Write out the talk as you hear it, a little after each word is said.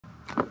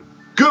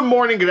Good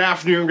morning, good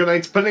afternoon, good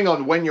night, depending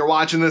on when you're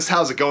watching this.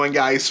 How's it going,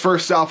 guys?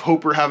 First off,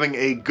 hope you're having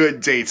a good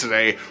day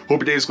today.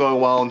 Hope your day's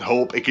going well and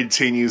hope it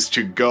continues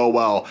to go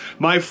well.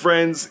 My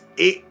friends,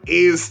 it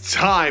is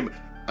time.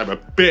 I'm a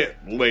bit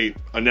late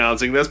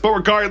announcing this, but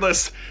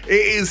regardless, it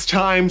is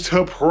time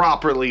to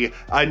properly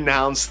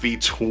announce the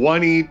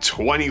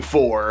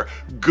 2024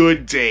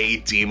 Good Day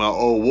Dema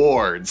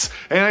Awards.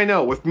 And I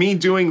know, with me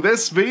doing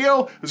this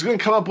video, it's going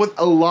to come up with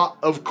a lot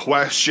of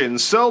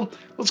questions, so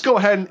let's go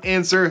ahead and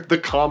answer the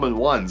common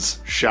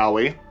ones, shall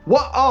we?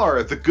 What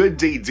are the Good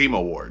Day Dema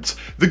Awards?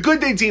 The Good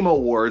Day Dema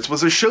Awards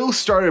was a show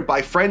started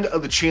by friend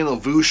of the channel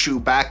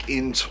Vushu back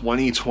in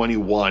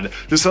 2021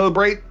 to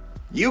celebrate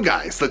you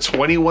guys, the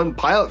 21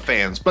 Pilot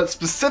fans, but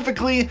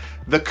specifically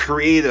the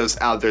creatives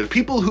out there, the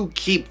people who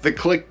keep the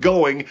click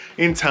going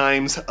in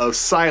times of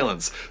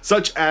silence,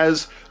 such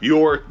as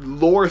your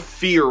lore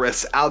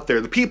theorists out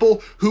there, the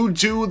people who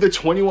do the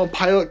 21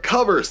 Pilot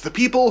covers, the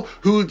people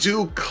who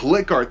do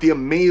click art, the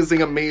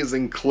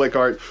amazing click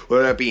art,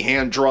 whether that be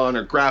hand-drawn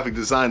or graphic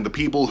design, the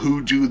people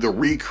who do the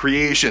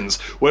recreations,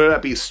 whether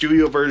that be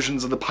studio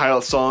versions of the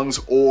Pilot songs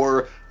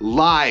or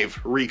live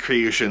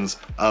recreations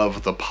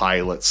of the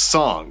Pilot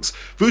songs.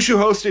 Vushu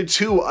hosted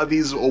 2 of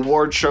these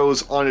award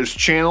shows on his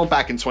channel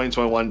back in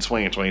 2021 and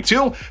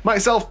 2022,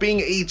 myself being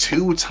a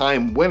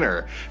 2-time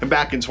winner. And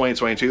back in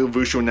 2022,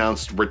 Vushu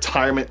announced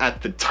retirement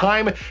at the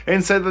time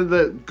and said that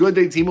the Good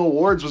Day Dema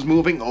Awards was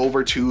moving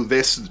over to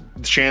this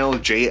channel,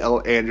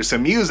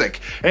 JLAndersonMusic.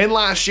 And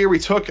last year we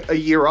took a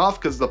year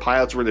off because the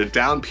Pilots were in a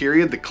down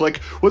period. The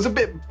click was a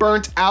bit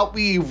burnt out.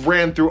 We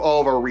ran through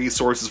all of our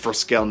resources for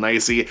Scale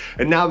Nicey,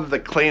 and now that the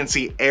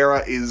Clancy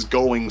era is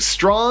going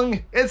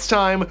strong, it's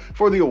time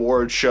for the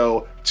award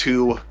show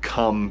to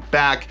come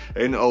back.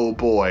 And oh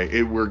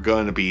boy, we're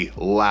gonna be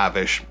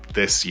lavish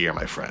this year,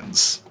 my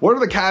friends. What are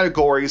the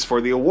categories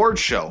for the award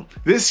show?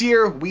 This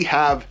year we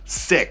have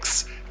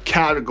 6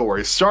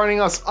 categories,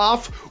 starting us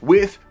off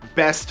with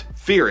Best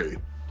Theory.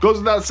 Goes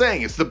without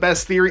saying, it's the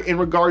best theory in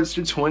regards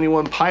to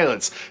 21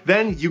 Pilots.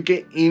 Then you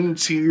get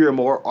into your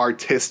more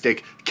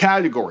artistic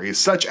categories,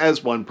 such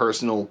as one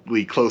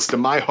personally close to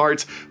my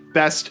heart,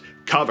 Best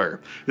Cover.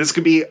 This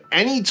could be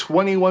any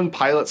 21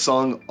 Pilot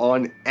song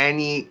on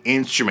any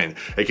instrument.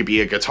 It could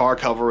be a guitar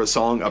cover of a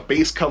song, a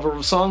bass cover of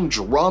a song,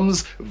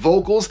 drums,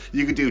 vocals.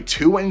 You could do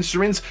 2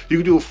 instruments, you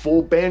could do a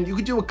full band, you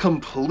could do a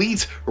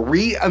complete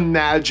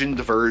reimagined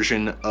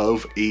version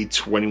of a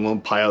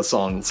 21 Pilot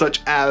song,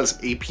 such as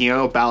a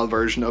piano ballad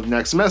version of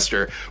Next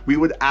Semester. We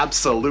would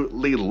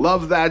absolutely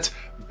love that.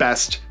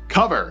 Best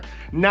Cover.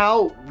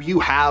 Now you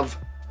have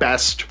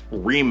Best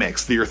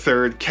Remix, your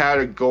third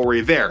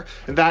category there.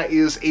 And that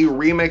is a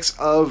remix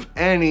of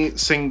any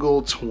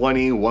single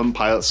 21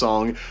 Pilot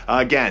song.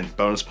 Again,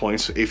 bonus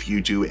points if you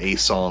do a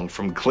song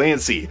from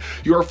Clancy.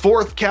 Your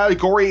fourth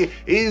category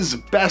is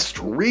Best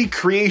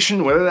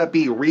Recreation, whether that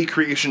be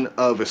recreation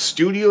of a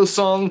studio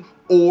song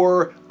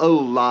or a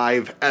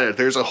live edit.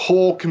 There's a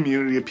whole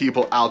community of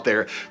people out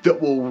there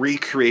that will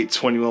recreate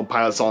 21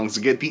 Pilot songs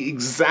to get the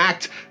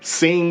exact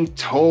same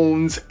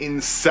tones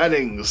and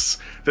settings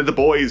that the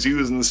boys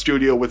use in the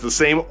studio with the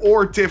same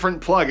or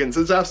different plugins.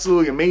 It's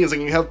absolutely amazing.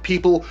 You have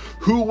people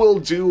who will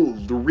do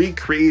the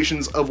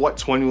recreations of what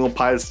 21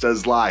 Pilots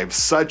does live,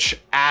 such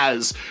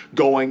as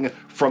going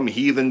from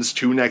Heathens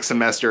to Next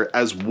Semester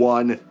as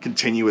one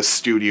continuous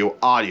studio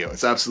audio.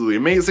 It's absolutely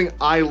amazing.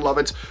 I love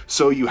it.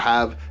 So you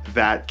have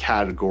that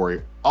category.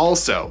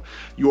 Also,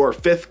 your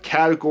fifth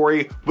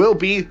category will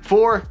be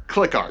for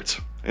click art.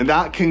 And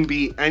that can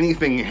be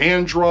anything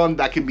hand-drawn,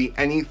 that can be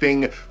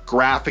anything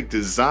graphic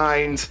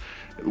designed.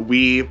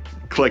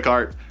 Click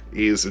art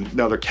is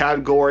another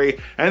category.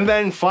 And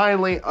then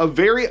finally, a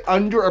very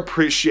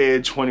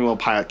underappreciated 21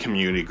 Pilot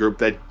community group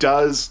that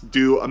does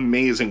do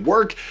amazing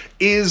work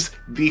is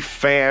the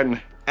fan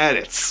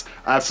edits.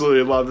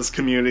 Absolutely love this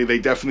community. They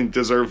definitely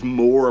deserve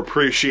more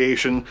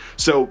appreciation.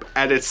 So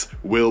edits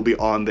will be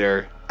on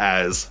there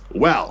as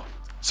well.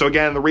 So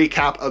again, the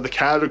recap of the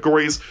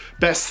categories: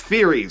 Best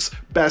Theories,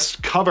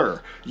 Best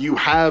Cover, you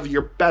have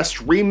your Best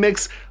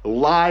Remix,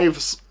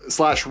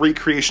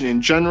 Live/Recreation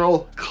in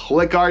general,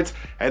 Click Art,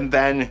 and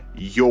then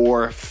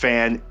your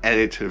fan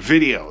edit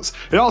videos.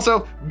 And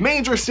also,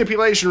 major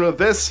stipulation with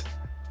this,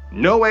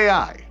 no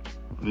AI.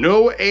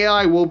 No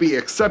AI will be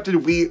accepted.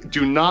 We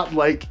do not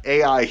like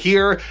AI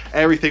here.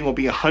 Everything will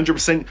be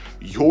 100%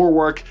 your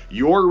work,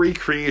 your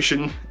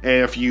recreation,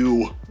 and if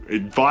you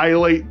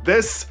violate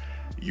this,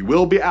 you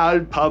will be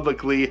outed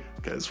publicly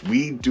because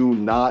we do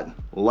not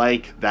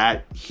like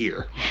that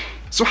here.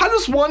 So how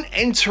does one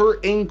enter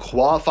and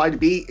qualify to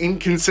be in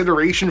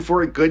consideration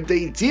for a Good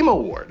Day Dema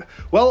Award?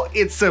 Well,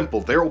 it's simple.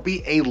 There will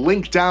be a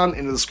link down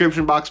in the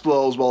description box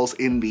below, as well as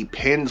in the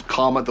pinned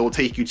comment that will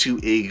take you to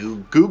a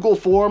Google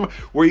form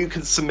where you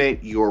can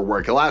submit your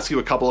work. It'll ask you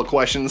a couple of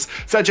questions,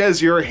 such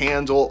as your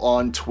handle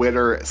on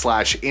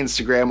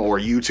Twitter/Instagram or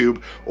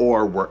YouTube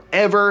or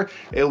wherever.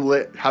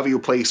 It'll have you a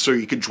place so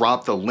you could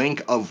drop the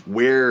link of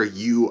where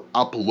you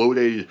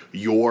uploaded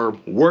your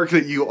work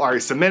that you are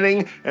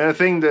submitting, and a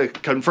thing to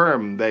confirm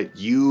confirm that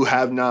you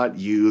have not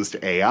used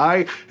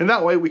AI, and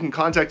that way we can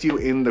contact you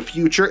in the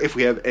future if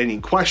we have any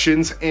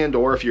questions and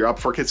or if you're up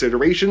for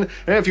consideration.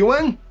 And if you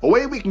win,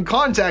 away we can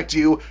contact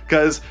you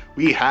because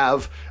we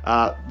have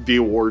the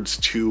awards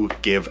to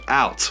give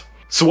out.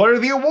 So what are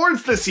the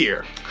awards this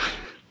year?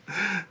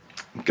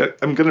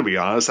 I'm gonna be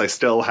honest, I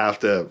still have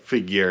to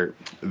figure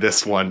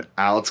this one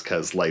out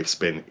because life's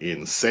been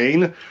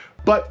insane.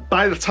 But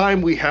by the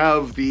time we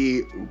have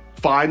the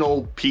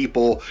final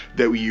people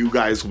that you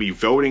guys will be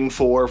voting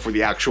for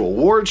the actual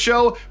award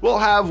show, we'll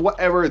have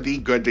whatever the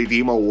Good Day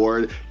Dema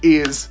Award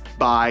is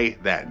by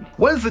then.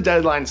 What is the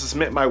deadline to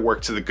submit my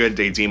work to the Good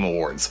Day Dema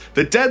Awards?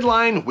 The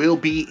deadline will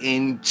be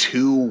in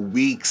 2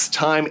 weeks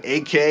time,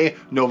 aka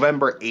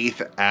November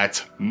 8th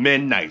at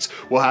midnight.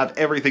 We'll have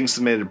everything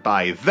submitted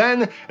by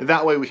then, and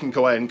that way we can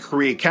go ahead and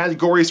create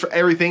categories for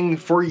everything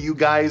for you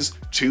guys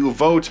to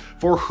vote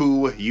for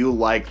who you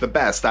like the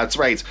best. That's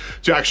right,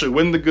 to actually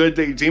win the Good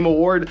Day Dema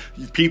Award,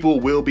 people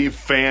will be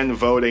fan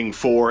voting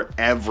for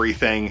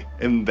everything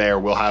in there.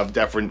 We'll have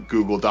different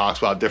Google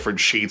Docs, we'll have different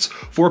sheets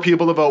for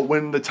people to vote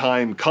when the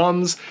time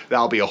comes.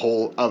 That'll be a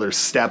whole other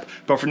step.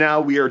 But for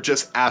now, we are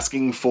just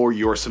asking for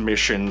your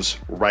submissions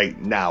right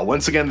now.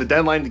 Once again, the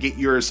deadline to get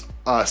your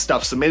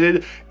stuff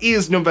submitted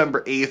is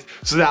November 8th.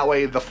 So that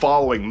way the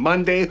following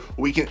Monday,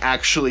 we can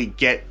actually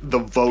get the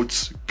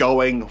votes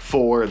going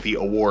for the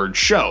award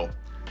show.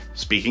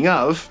 Speaking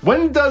of,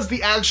 when does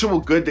the actual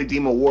Good Day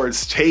Dema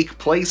Awards take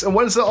place and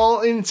what does it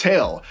all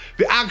entail?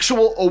 The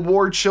actual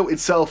award show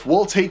itself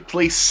will take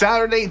place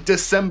Saturday,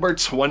 December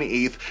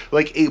 28th,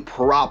 like a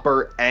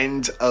proper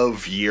end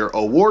of year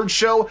award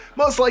show,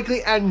 most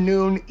likely at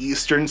noon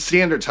Eastern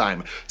Standard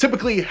Time.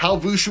 Typically, how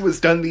Wushu has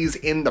done these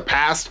in the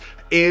past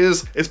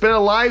is it's been a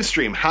live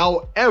stream.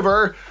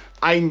 However,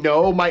 I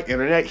know my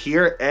internet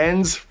here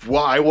ends.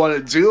 What I want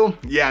to do,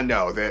 yeah,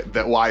 no, that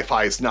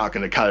Wi-Fi is not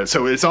going to cut it.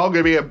 So it's all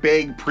going to be a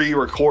big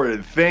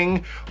pre-recorded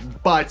thing,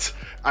 but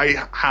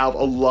I have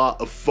a lot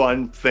of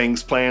fun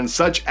things planned,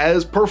 such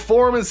as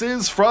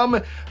performances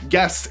from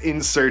guests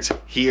insert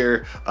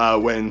here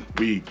when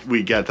we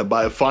get a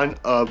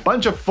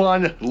bunch of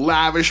fun,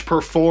 lavish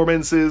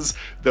performances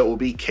that will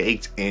be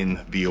caked in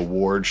the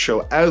award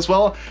show, as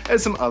well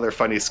as some other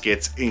funny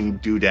skits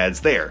and doodads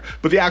there.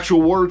 But the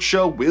actual award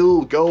show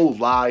will go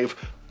live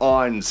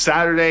on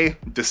Saturday,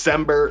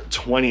 December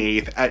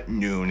 28th at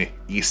noon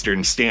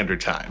Eastern Standard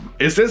Time.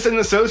 Is this in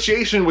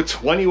association with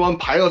 21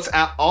 Pilots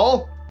at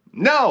all?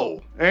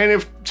 No! And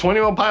if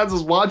 21 Pilots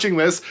is watching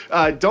this,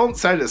 don't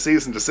send a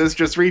cease and desist,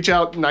 just reach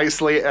out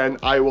nicely and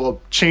I will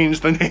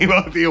change the name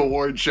of the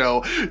award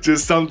show to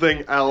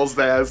something else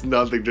that has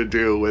nothing to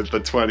do with the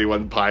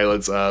 21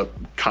 Pilots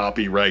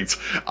copyright.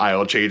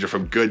 I'll change it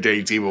from Good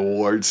Day Dema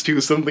Awards to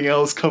something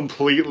else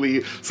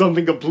completely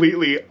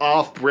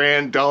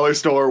off-brand dollar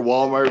store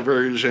Walmart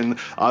version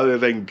other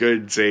than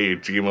Good Day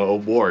Dema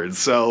Awards.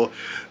 So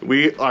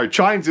we are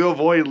trying to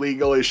avoid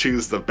legal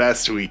issues the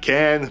best we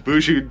can.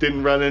 Wushu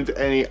didn't run into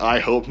any, I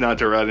hope not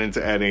to run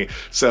into any,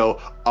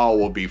 so all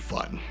will be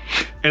fun.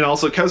 And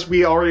also, because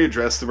we already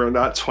addressed that we're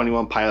not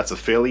 21 Pilots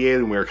affiliated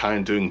and we're kind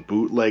of doing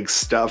bootleg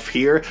stuff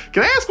here,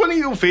 can I ask one of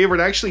you a favor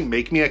to actually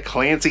make me a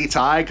Clancy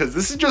tie? Because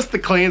this is just the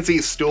Clancy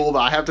stool that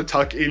I have to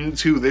tuck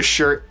into this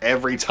shirt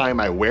every time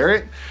I wear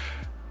it.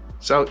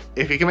 So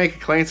if you can make a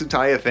Clancy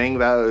tie a thing,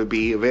 that would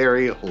be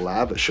very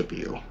lavish of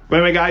you. But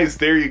anyway guys,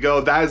 there you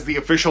go. That is the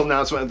official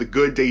announcement of the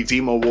Good Day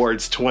Dema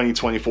Awards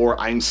 2024.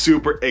 I'm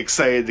super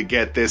excited to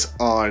get this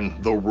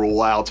on the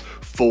rollout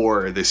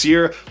for this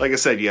year. Like I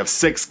said, you have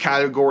 6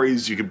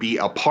 categories you could be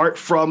a part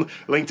from.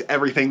 Link to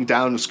everything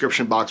down in the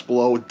description box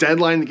below.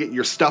 Deadline to get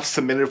your stuff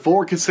submitted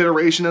for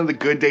consideration of the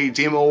Good Day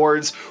Dema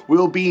Awards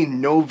will be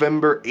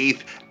November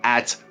 8th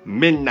at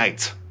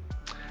midnight.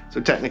 So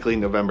technically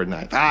November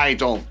 9th.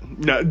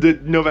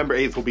 November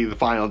 8th will be the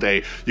final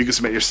day you can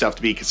submit your stuff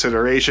to be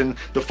consideration.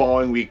 The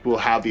following week we'll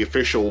have the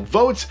official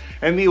vote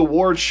and the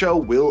award show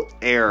will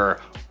air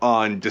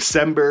on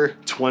December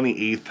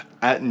 28th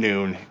at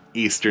noon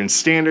Eastern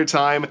Standard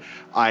Time.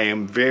 I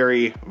am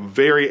very,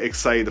 very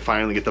excited to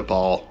finally get the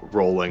ball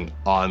rolling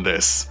on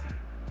this.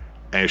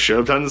 And I should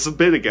have done this a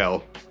bit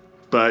ago,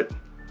 but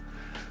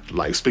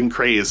life's been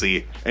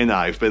crazy and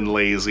I've been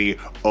lazy.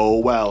 Oh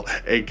well,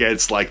 it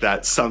gets like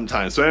that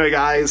sometimes. So anyway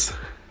guys,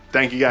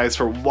 thank you guys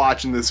for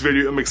watching this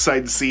video. I'm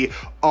excited to see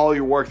all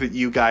your work that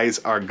you guys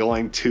are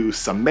going to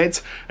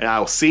submit, and I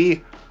will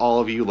see all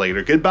of you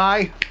later.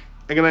 Goodbye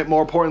and good night.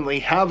 More importantly,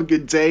 have a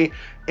good day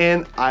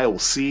and I will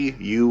see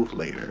you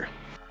later.